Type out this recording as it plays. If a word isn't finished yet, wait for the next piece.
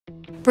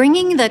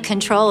Bringing the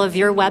control of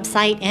your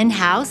website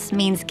in-house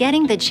means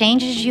getting the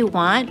changes you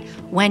want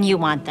when you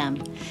want them.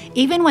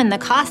 Even when the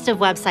cost of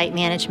website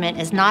management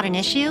is not an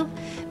issue,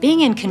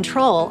 being in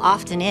control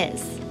often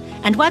is.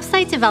 And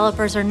website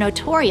developers are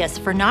notorious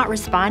for not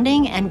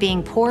responding and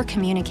being poor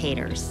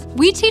communicators.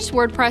 We teach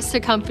WordPress to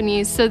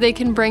companies so they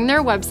can bring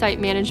their website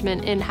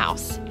management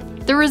in-house.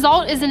 The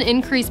result is an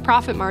increased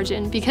profit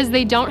margin because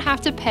they don't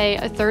have to pay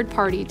a third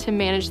party to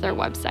manage their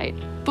website.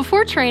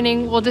 Before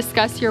training, we'll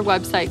discuss your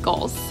website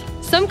goals.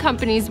 Some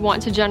companies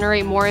want to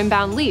generate more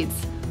inbound leads.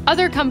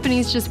 Other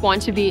companies just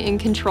want to be in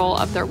control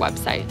of their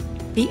website.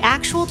 The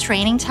actual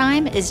training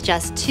time is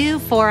just 2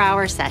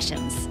 4-hour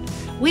sessions.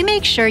 We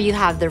make sure you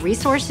have the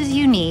resources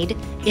you need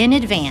in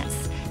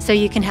advance so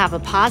you can have a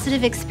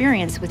positive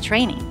experience with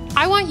training.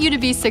 I want you to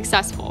be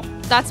successful.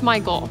 That's my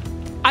goal.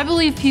 I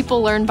believe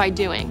people learn by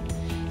doing.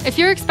 If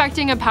you're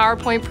expecting a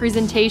PowerPoint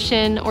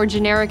presentation or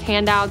generic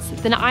handouts,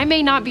 then I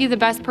may not be the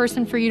best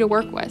person for you to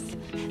work with.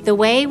 The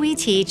way we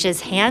teach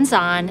is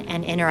hands-on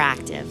and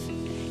interactive.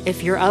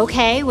 If you're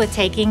okay with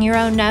taking your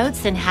own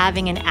notes and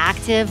having an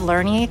active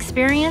learning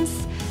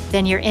experience,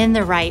 then you're in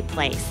the right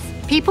place.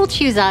 People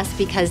choose us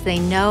because they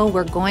know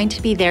we're going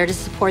to be there to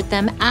support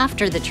them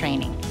after the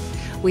training.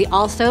 We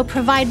also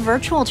provide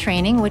virtual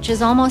training, which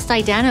is almost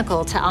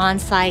identical to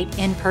on-site,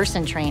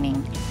 in-person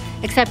training,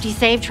 except you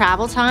save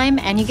travel time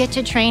and you get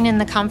to train in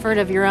the comfort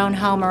of your own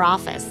home or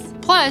office.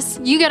 Plus,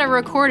 you get a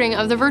recording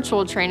of the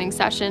virtual training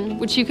session,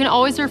 which you can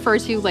always refer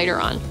to later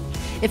on.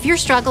 If you're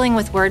struggling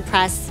with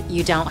WordPress,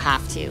 you don't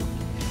have to.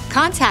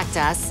 Contact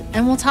us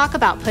and we'll talk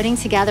about putting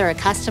together a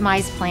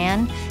customized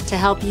plan to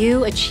help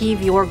you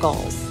achieve your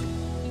goals.